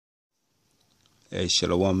Hey,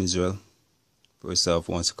 Shalom Israel. First off,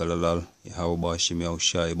 once a kalalal, Yahweh Bashim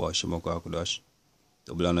Yahushai Bashim Akakudash.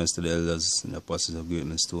 Double honors to the elders and the apostles of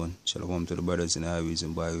great stone. Shalom to the brothers in the highways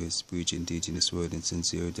and byways, preaching, teaching this word in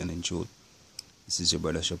sincerity and in truth. This is your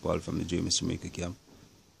brother Shapal from the Dreamers Jamaica camp.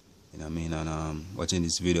 You know what I mean? And watching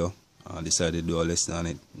this video, I decided to do a lesson on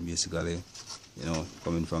it. Basically, you know,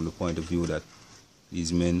 coming from the point of view that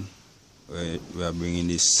these men we are bringing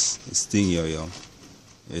this thing here, yo.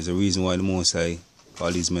 There's a reason why the Most High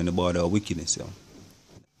call these men the border of wickedness, yo.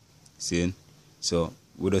 See? So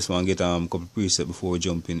we just want to get a couple precepts before we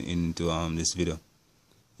jump into this video.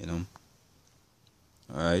 You know.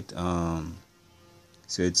 Alright,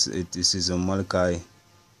 so this is Malachi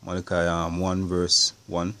 1 verse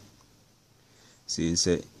 1. See, it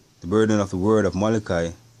say the burden of the word of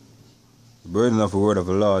Malachi, the burden of the word of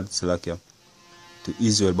the Lord, Salakia, to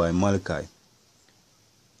Israel by Malachi.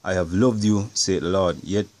 I have loved you, said the Lord,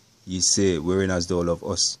 yet ye say, wherein hast thou loved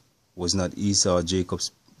us? Was not Esau Jacob's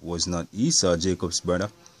brother?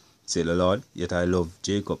 Said the Lord, yet I love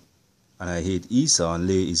Jacob, and I hate Esau, and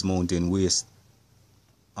lay his mountain waste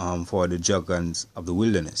for the dragons of the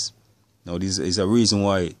wilderness. Now this is a reason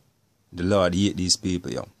why the Lord hate these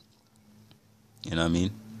people, yo. You know what I mean?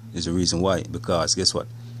 There's a reason why. Because guess what?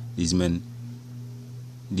 These men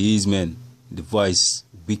devise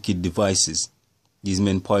wicked devices. These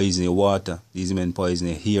men poison your water. These men poison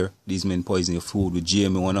your hair. These men poison your food with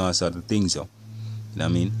GMO and all sorts of things, yo. You know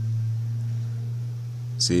what I mean?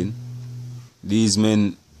 See? These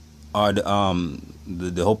men are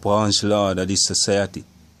the upper echelon of this society.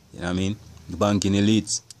 You know what I mean? The banking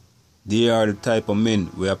elites. They are the type of men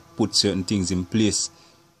who have put certain things in place.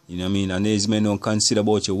 You know what I mean? And these men don't consider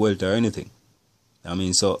about your wealth or anything. I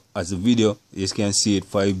mean, so as the video, you can see it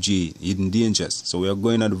 5G, hidden dangers. So we are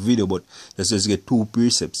going at the video, but let's just get two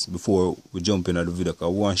precepts before we jump into the video. Because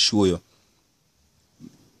I want to show you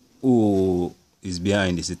who is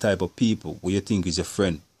behind this, the type of people who you think is your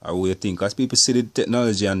friend, or who you think. Because people see the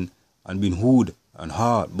technology and being hooded and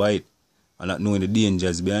hard by it, and not knowing the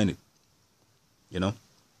dangers behind it. You know?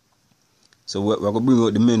 So we're going to bring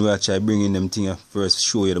out the men, we actually bring in them things first,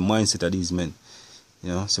 show you the mindset of these men. You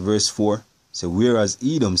know? So verse 4. So whereas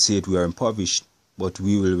Edom said, we are impoverished, but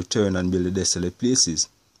we will return and build the desolate places.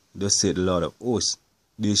 Thus said the Lord of hosts,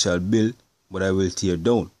 they shall build, but I will tear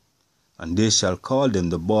down, and they shall call them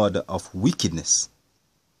the border of wickedness.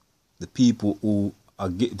 The people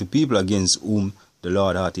against whom the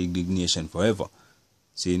Lord hath indignation forever.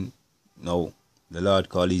 See, now the Lord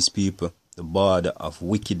call these people the border of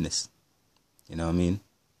wickedness. You know what I mean?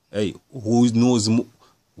 Hey, who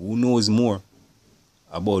knows more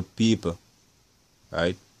about people,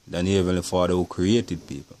 right, than the Heavenly Father who created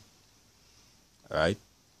people? Right?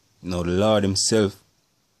 Now the Lord himself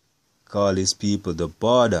called his people the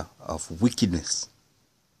border of wickedness.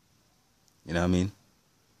 You know what I mean?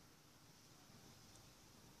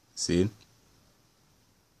 See?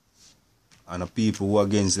 And the people who are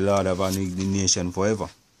against the Lord have an indignation forever.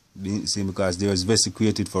 See, because there is vessel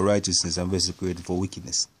created for righteousness and vessel created for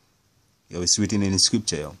wickedness. You know, it's written in the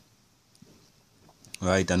scripture, yo.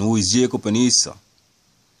 Right? And who is Jacob and Esau?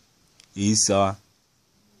 Esau,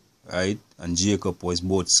 right, and Jacob was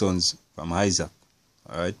both sons from Isaac.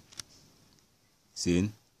 Alright?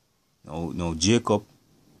 See? Now Jacob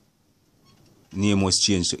name was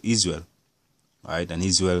changed to Israel. Right? And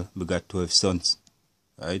Israel begot 12 sons.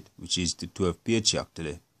 Right? Which is the 12 patriarch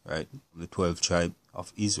today. Right? The 12 tribe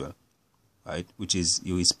of Israel. Right? Which is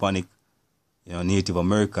you Hispanic, you know, Native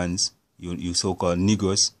Americans, you so-called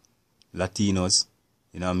Negroes, Latinos,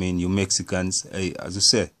 you know what I mean, you Mexicans. Hey, as I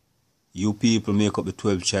say, you people make up the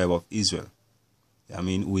 12 tribe of Israel. I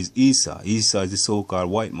mean, who is Esau? Esau is the so-called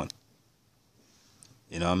white man.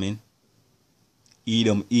 You know what I mean?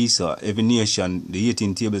 Edom, Esau, every nation, the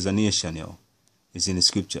 18 tables of nation, yo, is in the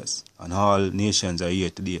scriptures. And all nations are here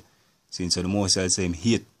today. Since the Most High say him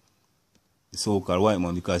hate the so-called white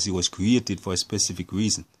man because he was created for a specific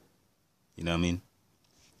reason. You know what I mean?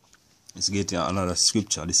 Let's get to another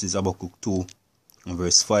scripture. This is Habakkuk 2 and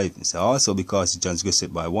verse 5. It says, also because he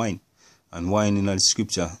transgressed by wine. And wine in the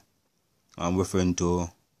scripture, I'm referring to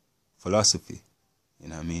philosophy. You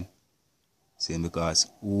know what I mean? Saying because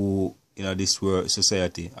who in this world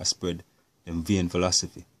society has spread them vain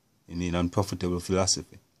philosophy. I mean unprofitable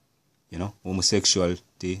philosophy. You know,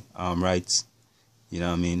 homosexuality, rights, you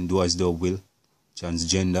know what I mean, do as thou will,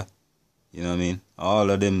 transgender, you know what I mean? All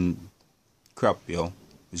of them crap, yo,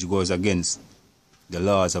 which goes against the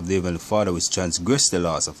laws of the Heavenly Father, which transgress the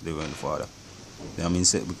laws of the Heavenly Father. You know what I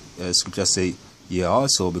mean? Scripture say, yeah,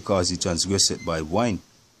 also because he transgressed by wine,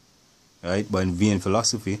 right? By vain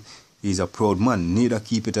philosophy, he is a proud man, neither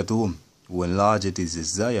keep it at home. who enlarge it his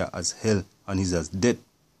desire as hell and is as death.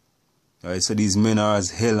 Right? So these men are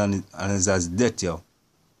as hell and is as death, yo.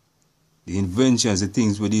 The inventions, the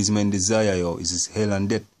things where these men desire, yo, is hell and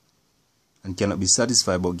death. And cannot be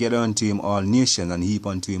satisfied, but gather unto him all nations and heap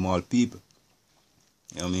unto him all people.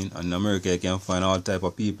 You know what I mean? And in America you can find all type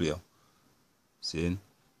of people, yo. See?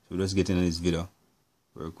 So let's get into this video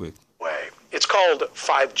real quick. It's called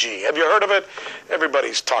 5G. Have you heard of it?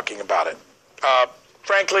 Everybody's talking about it.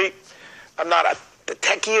 Frankly, I'm not the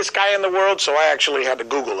techiest guy in the world, so I actually had to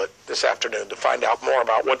Google it this afternoon to find out more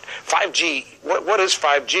about what 5G, what is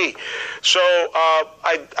 5G. So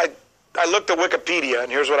I looked at Wikipedia,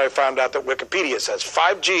 and here's what I found out that Wikipedia says.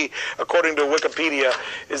 5G, according to Wikipedia,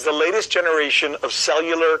 is the latest generation of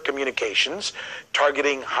cellular communications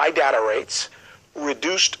targeting high data rates,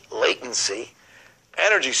 reduced latency,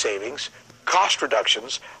 energy savings, cost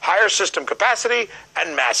reductions, higher system capacity,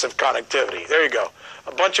 and massive connectivity. There you go.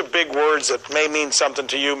 A bunch of big words that may mean something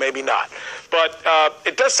to you, maybe not. But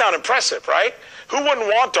it does sound impressive, right? Who wouldn't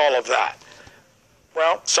want all of that?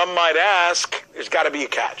 Well, some might ask, there's got to be a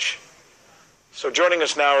catch. So joining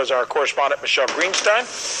us now is our correspondent, Michelle Greenstein,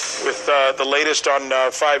 with the latest on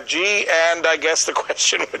 5G. And I guess the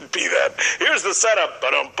question would be that. Here's the setup.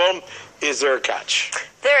 Ba-dum-bum. Is there a catch?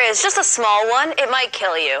 There is. Just a small one. It might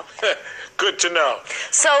kill you. Good to know.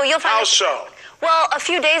 So you'll find... How so? Well, a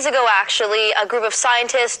few days ago, actually, a group of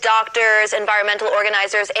scientists, doctors, environmental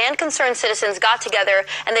organizers, and concerned citizens got together,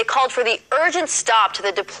 and they called for the urgent stop to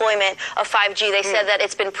the deployment of 5G. They said that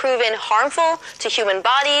it's been proven harmful to human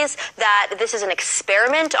bodies, that this is an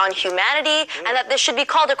experiment on humanity, and that this should be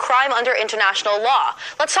called a crime under international law.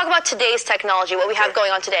 Let's talk about today's technology, what we have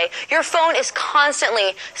going on today. Your phone is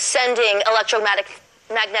constantly sending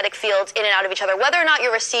magnetic fields in and out of each other. Whether or not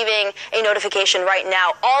you're receiving a notification right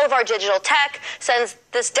now, all of our digital tech sends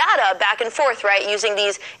this data back and forth, right, using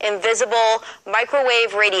these invisible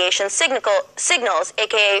microwave radiation signals,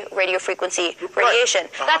 aka radio frequency radiation.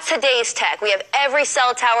 Right. That's today's tech. We have every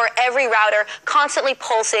cell tower, every router constantly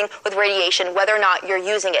pulsing with radiation, whether or not you're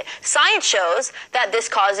using it. Science shows that this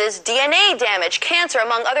causes DNA damage, cancer,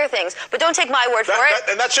 among other things. But don't take my word for it.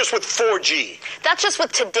 And that's just with 4G. That's just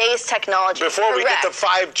with today's technology. Before we get to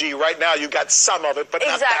 5G, right now you got some of it, but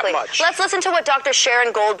not that much. Let's listen to what Dr.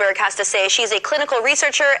 Sharon Goldberg has to say. She's a clinical researcher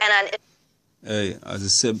and an... Hey,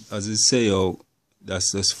 as I say, yo,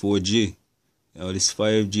 that's just 4G. You know, this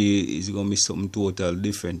 5G is going to be something totally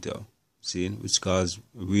different, yo. See, which cause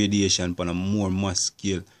radiation on a more mass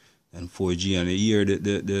scale than 4G. And you hear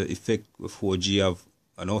the effect of 4G have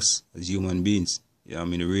on us as human beings. You know, I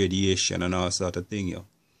mean, the radiation and all sort of thing, yo.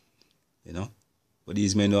 You know? But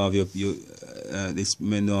these men don't have these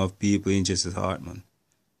men don't have people in just his heart, man.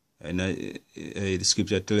 And the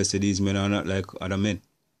scripture tells us that these men are not like other men.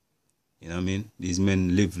 You know what I mean? These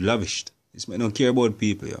men live lavished. These men don't care about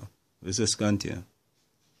people, yo. Let's just continue.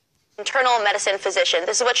 Internal medicine physician.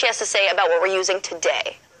 This is what she has to say about what we're using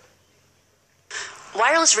today.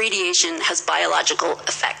 Wireless radiation has biological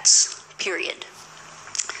effects, period.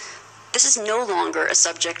 This is no longer a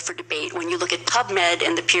subject for debate when you look at PubMed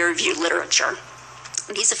and the peer-reviewed literature.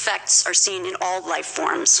 These effects are seen in all life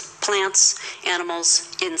forms: plants,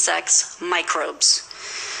 animals, insects, microbes.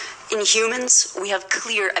 In humans, we have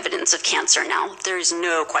clear evidence of cancer now. There is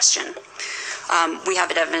no question. We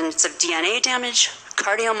have evidence of DNA damage,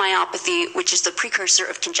 cardiomyopathy, which is the precursor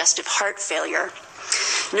of congestive heart failure,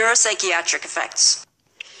 neuropsychiatric effects.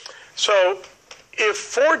 So, if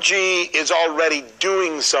 4G is already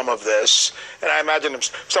doing some of this, and I imagine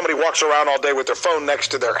if somebody walks around all day with their phone next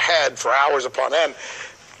to their head for hours upon end,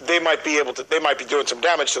 they might be doing some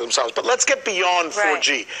damage to themselves. But let's get beyond 4G.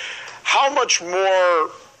 Right. How much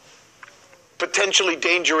more potentially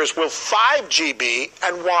dangerous will 5G be,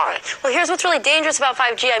 and why? Well, here's what's really dangerous about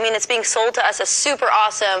 5G. I mean, it's being sold to us as super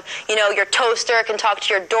awesome. You know, your toaster can talk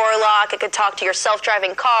to your door lock. It could talk to your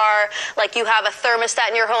self-driving car. Like, you have a thermostat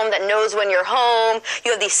in your home that knows when you're home.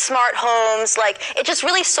 You have these smart homes. Like, it just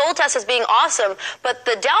really sold to us as being awesome. But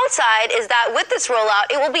the downside is that with this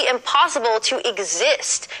rollout, it will be impossible to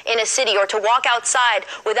exist in a city or to walk outside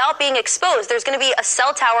without being exposed. There's going to be a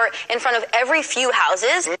cell tower in front of every few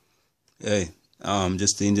houses. Hey,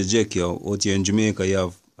 just to interject, yo, out here in Jamaica, you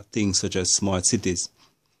have things such as smart cities,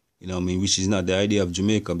 you know what I mean, which is not the idea of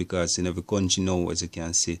Jamaica, because in every country now, as you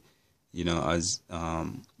can see, you know, as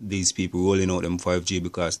these people rolling out them 5G,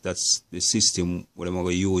 because that's the system what they're going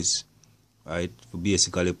to use, right, for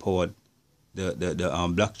basically power the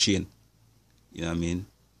blockchain, you know what I mean,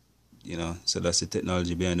 you know, so that's the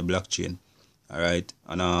technology behind the blockchain, all right,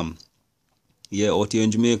 and yeah, out here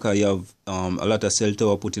in Jamaica, you have a lot of cell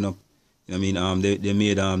tower putting up. I mean, they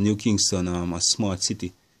made New Kingston a smart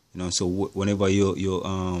city. You know, so whenever you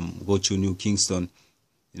go to New Kingston,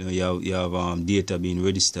 you know, you have data being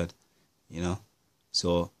registered, you know.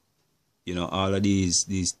 So, you know, all of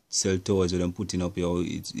these cell towers that I'm putting up here,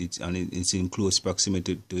 it's in close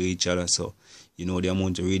proximity to each other. So, you know, the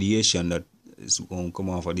amount of radiation that is going to come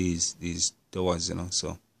off of these towers, you know.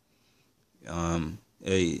 So,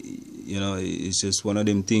 you know, it's just one of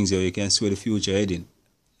them things where you can see where the future heading,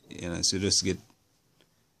 you know. So just get.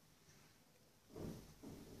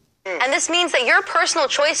 And this means that your personal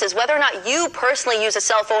choices, whether or not you personally use a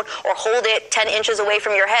cell phone or hold it 10 inches away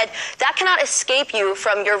from your head, that cannot escape you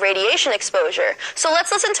from your radiation exposure. So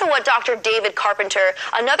let's listen to what Dr. David Carpenter,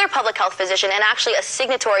 another public health physician and actually a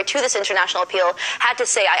signatory to this international appeal, had to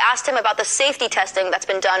say. I asked him about the safety testing that's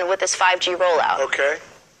been done with this 5G rollout. Okay.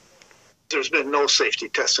 There's been no safety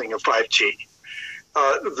testing of 5G.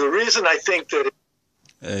 The reason I think that...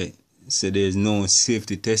 So there's no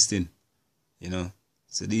safety testing, you know.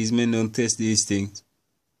 So these men don't test these things.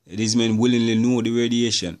 These men willingly know the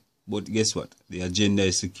radiation. But guess what? The agenda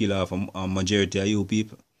is to kill off a majority of you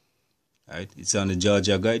people. Right? It's on the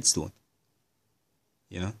Georgia Guidestone.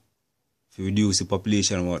 You know? If you reduce the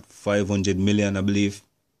population, what, 500 million, I believe.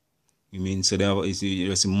 You mean, so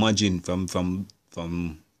just imagine from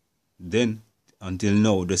then until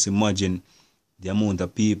now, just imagine the amount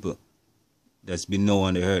of people that's been now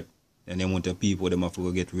on the earth and the amount of people them have to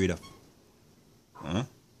go get rid of. Huh?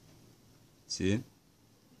 See?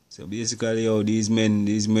 So basically, how these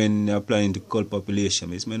men are planning to cull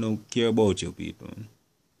population. These men don't care about you people. Man.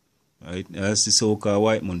 Right? That's the so-called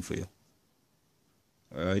white man for you.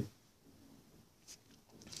 Alright?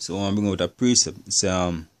 So I'm bringing out a precept. It's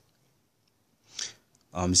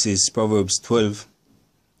says Proverbs 12,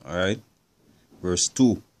 alright, verse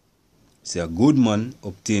 2. It says, a good man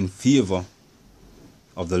obtain favor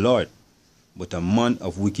of the Lord, but a man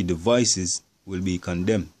of wicked devices will be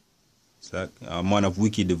condemned. It's like a man of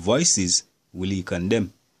wicked devices will he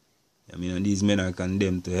condemn. I mean, and these men are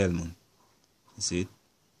condemned to hell, man. You see it?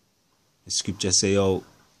 The scripture say how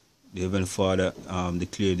the Heavenly Father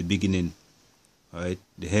declared the beginning, right?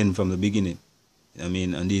 The end from the beginning. I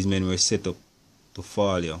mean, and these men were set up to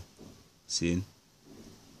fall, yo. See?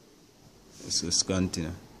 Let's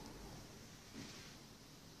continue.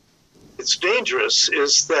 It's dangerous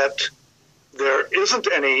is that there isn't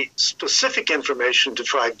any specific information to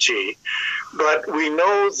 5G, but we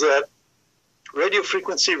know that radio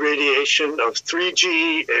frequency radiation of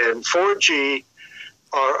 3G and 4G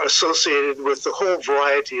are associated with a whole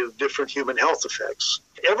variety of different human health effects.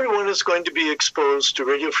 Everyone is going to be exposed to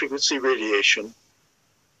radio frequency radiation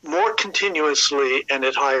more continuously and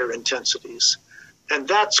at higher intensities, and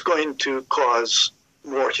that's going to cause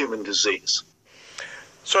more human disease.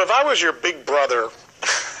 So if I was your big brother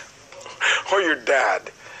or your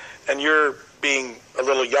dad, and you're being a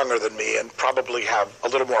little younger than me and probably have a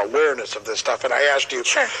little more awareness of this stuff, and I asked you,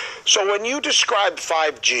 sure. So when you describe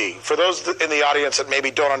 5G, for those in the audience that maybe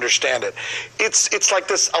don't understand it, it's like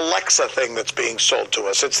this Alexa thing that's being sold to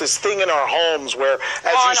us. It's this thing in our homes where,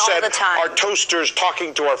 as you said, our toaster's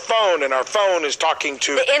talking to our phone, and our phone is talking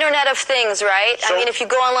to... The Internet of Things, right? So, I mean, if you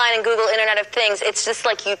go online and Google Internet of Things, it's just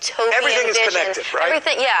like utopian everything vision. Is connected, right?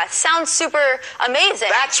 Everything, yeah. Sounds super amazing.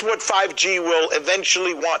 That's what 5G will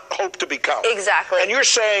eventually hope to become. Exactly. And you're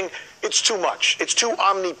saying it's too much. It's too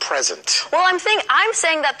omnipresent. Well, I'm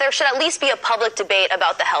saying that there should at least be a public debate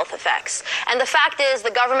about the health effects. And the fact is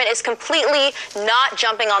the government is completely not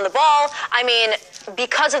jumping on the ball. I mean,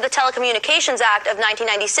 because of the Telecommunications Act of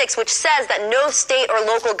 1996, which says that no state or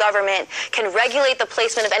local government can regulate the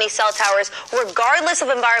placement of any cell towers regardless of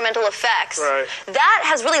environmental effects. Right. That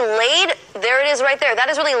has really laid, there it is right there, that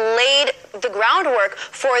has really laid the groundwork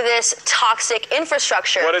for this toxic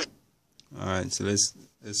infrastructure. Alright, so let's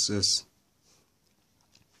just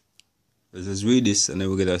read this and then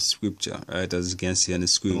we'll get a scripture, right, as you can see on the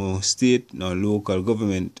screen. No state, no local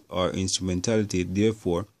government or instrumentality,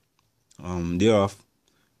 therefore, thereof,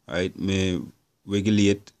 right, may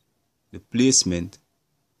regulate the placement,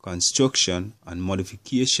 construction, and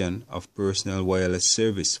modification of personal wireless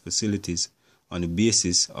service facilities on the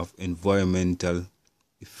basis of environmental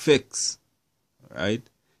effects, right?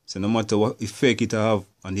 So no matter what effect it have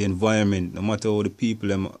on the environment, no matter how the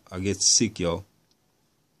people get sick, yo,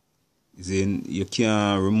 then you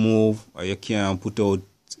can't remove or you can't put out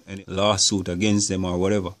any lawsuit against them or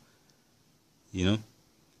whatever, you know.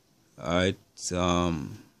 Alright,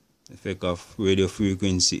 effect of radio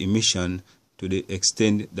frequency emission to the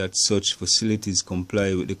extent that such facilities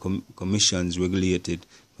comply with the commissions regulated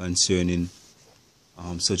concerning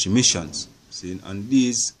such emissions. See, and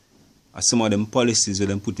these are some of them policies that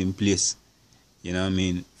they put in place, you know what I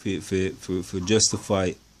mean, for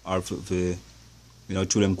justify or for you know,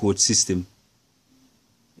 through them court system.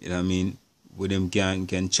 You know what I mean? Where them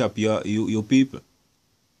can chop your people.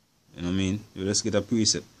 You know what I mean? You just get a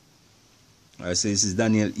precept. I say this is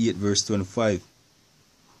Daniel 8 verse 25.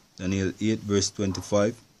 Daniel 8 verse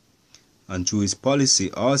 25. And through his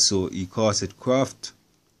policy also he causeth craft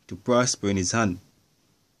to prosper in his hand.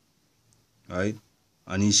 Right?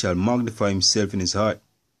 And he shall magnify himself in his heart,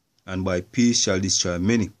 and by peace shall destroy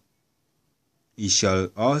many. He shall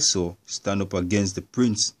also stand up against the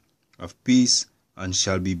prince of peace, and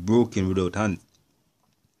shall be broken without hand.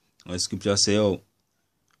 The scripture say, oh,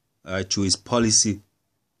 through his policy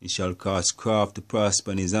he shall cause craft to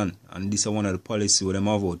prosper in his hand. And this is one of the policies with them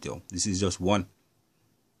have out, yo. This is just one.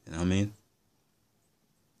 You know what I mean?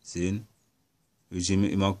 See?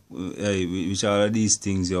 Which are these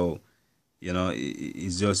things, yo. You know,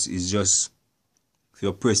 it's just to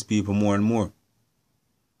oppress people more and more.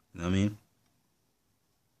 You know what I mean?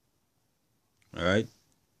 Alright?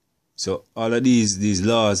 So all of these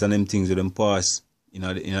laws and them things that them pass in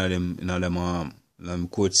them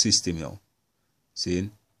court system, yo. See?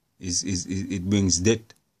 It brings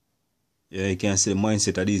death. Yeah, you can see the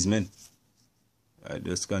mindset of these men. Alright,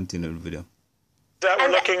 just continue the video. That we're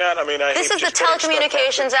looking at? I mean, this is the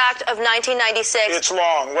Telecommunications Act of 1996. It's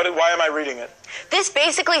long. Why am I reading it? This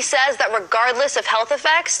basically says that regardless of health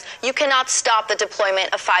effects, you cannot stop the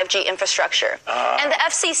deployment of 5G infrastructure. And the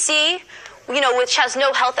FCC, you know, which has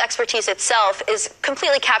no health expertise itself, is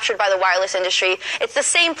completely captured by the wireless industry. It's the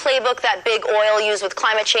same playbook that big oil used with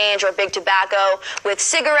climate change or big tobacco with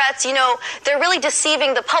cigarettes. You know, they're really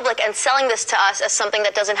deceiving the public and selling this to us as something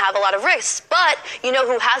that doesn't have a lot of risks. But you know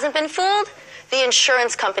who hasn't been fooled? The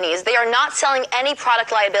insurance companies. They are not selling any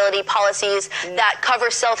product liability policies that cover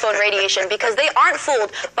cell phone radiation because they aren't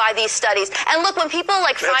fooled by these studies. And look, when people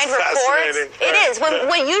find reports, it is. When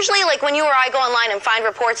usually when you or I go online and find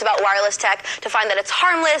reports about wireless tech to find that it's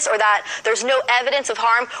harmless or that there's no evidence of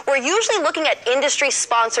harm, we're usually looking at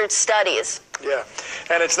industry-sponsored studies. Yeah,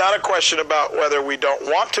 and it's not a question about whether we don't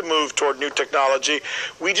want to move toward new technology.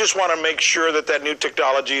 We just want to make sure that that new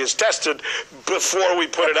technology is tested before we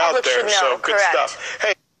put it out there. So good stuff.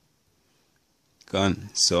 Hey.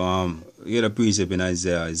 So you get a precept in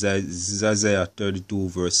Isaiah. This is Isaiah 32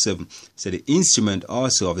 verse 7. So the instrument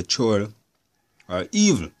also of the troll are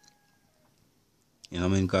evil. You know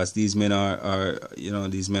what I mean? Because these men are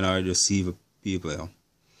just evil people. You know?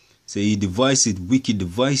 So he devised wicked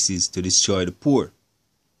devices to destroy the poor,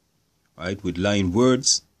 right? With lying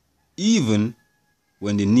words, even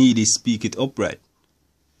when the needy speak it upright.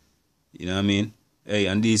 You know what I mean? Hey,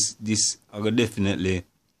 and this are gonna definitely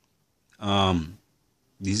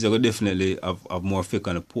have more effect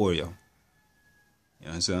on the poor, yo. You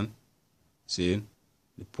understand? See,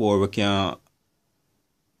 the poor we can't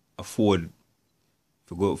afford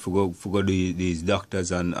to go these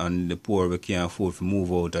doctors, and the poor we can't afford to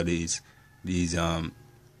move out of these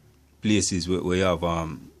places where you have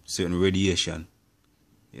certain radiation.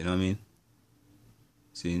 You know what I mean?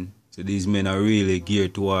 See, so these men are really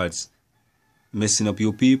geared towards messing up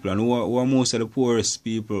your people, and who are most of the poorest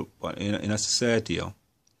people in a society, yo.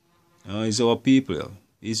 You know, it's our people, yo,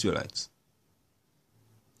 Israelites.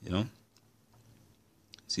 You know?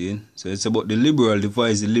 See, so it's about the liberal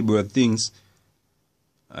devise the liberal things.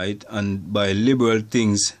 Right, and by liberal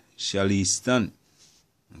things shall he stand.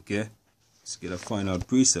 Okay, let's get a final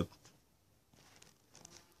precept.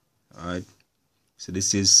 Alright, so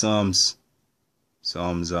this is Psalms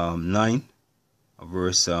 9,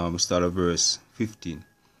 start of verse 15.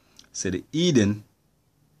 So the Eden,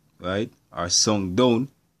 right, are sunk down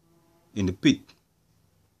in the pit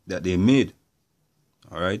that they made.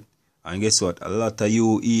 Alright, and guess what? A lot of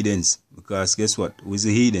you heathens, because guess what? Who's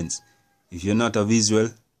the heathens? If you're not of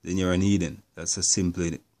Israel, then you're an heathen. That's a simple,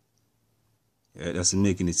 innit? Yeah, that's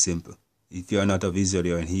making it simple. If you're not of Israel,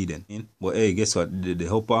 you're an heathen. But hey, guess what?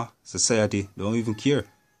 The upper society don't even care.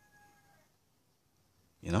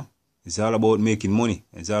 You know? It's all about making money.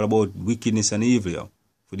 It's all about wickedness and evil, yo,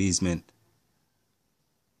 for these men.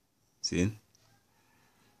 See?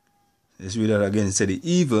 Let's read that again. It said, the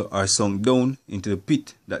evil are sunk down into the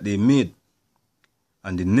pit that they made,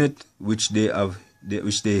 and the net which they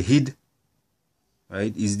hid,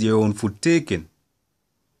 right, is their own foot taken.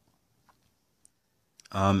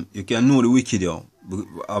 You can know the wicked, yo,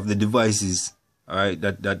 of the devices, alright,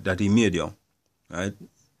 that he made, yo, right?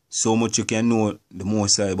 So much you can know the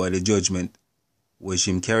Most High by the judgment which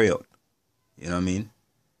him carry out. You know what I mean?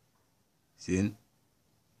 See?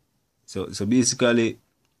 So basically,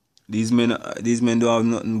 these men don't have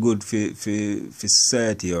nothing good for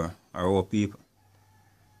society or our people.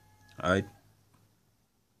 Alright?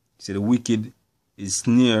 So the wicked, is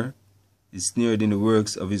snared in the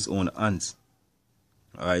works of his own hands.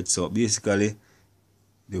 Alright, so basically,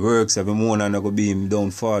 the works of him own are not going to be him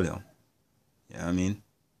downfall. You know what I mean?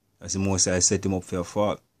 That's the most I set him up for a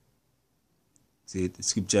fall. See, the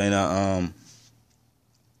scripture in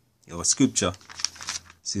your scripture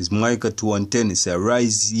says, Micah 2:10, it says,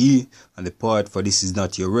 Arise ye and depart, for this is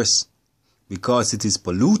not your rest. Because it is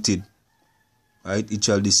polluted, right, it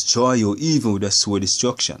shall destroy you even with a sore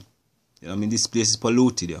destruction. You know what I mean? This place is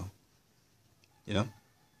polluted, yo. You know?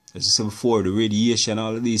 As I said before, the radiation,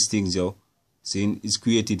 all of these things, yo, saying it's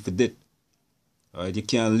created for death. Alright, you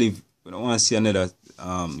can't live. We don't want to see another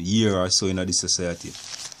year or so in this society.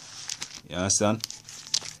 You understand?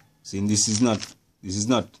 Saying this is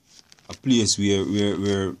not a place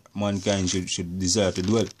where mankind should desire to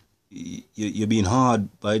dwell. You're being hard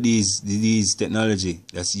by these technology.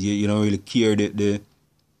 That's you don't really care the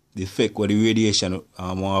effect what the radiation will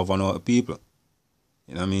have on our people.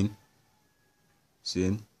 You know what I mean?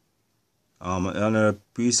 See? Another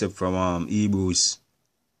precept from Hebrews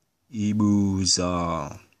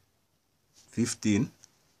 15.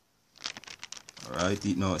 Alright,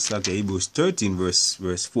 no, it's like Hebrews 13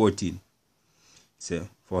 verse 14. Say,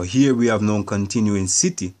 for here we have no continuing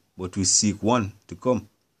city, but we seek one to come.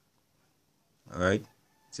 Alright?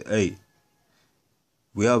 So, hey,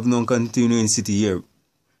 we have no continuing city here.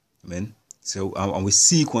 Amen. So, and we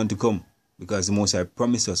seek one to come, because the Most High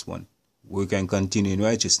promised us one. We can continue in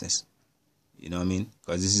righteousness. You know what I mean?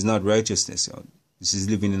 Because this is not righteousness. You know? This is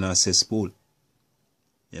living in a cesspool.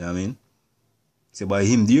 You know what I mean? So, by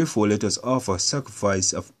him, therefore, let us offer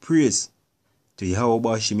sacrifice of praise to Yahweh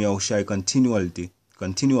Bashim Yahushai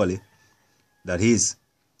continually, that is,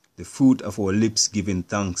 the fruit of our lips giving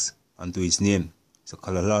thanks unto his name. So,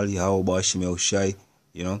 Kalalal Yahweh Bashim Yahushai,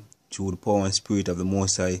 you know, through the power and spirit of the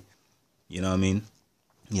Most High, you know what I mean?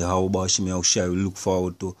 Yahweh Bashim Yahushai, we look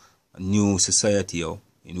forward to a new society, yo,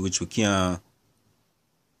 in which we can't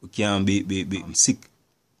be sick.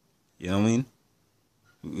 You know what I mean?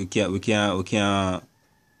 We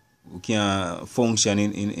can't function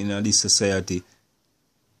in this society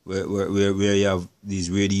where you have these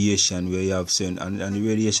radiation, where you have certain and the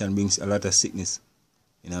radiation brings a lot of sickness.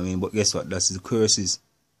 You know what I mean? But guess what? That's the curses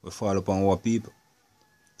will fall upon our people.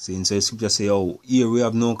 See, so the scripture say, oh, here we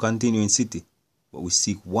have no continuing city, but we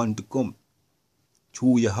seek one to come.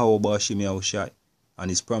 Through Yahweh Bashim Yahushai and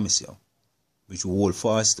his promise, yo, which we hold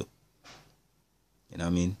fast to. You know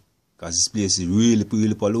what I mean? Because this place is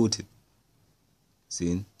really polluted.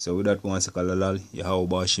 See? So with that, once I call Alal, Yahweh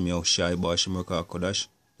Bashim Yahushai, Bashim Rakah Kodash,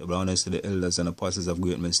 the honors to the elders and apostles of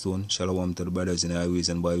Great Millstone, Shalom to the brothers in the highways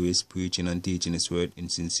and byways, preaching and teaching his word in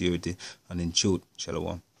sincerity and in truth.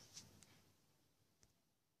 Shalom.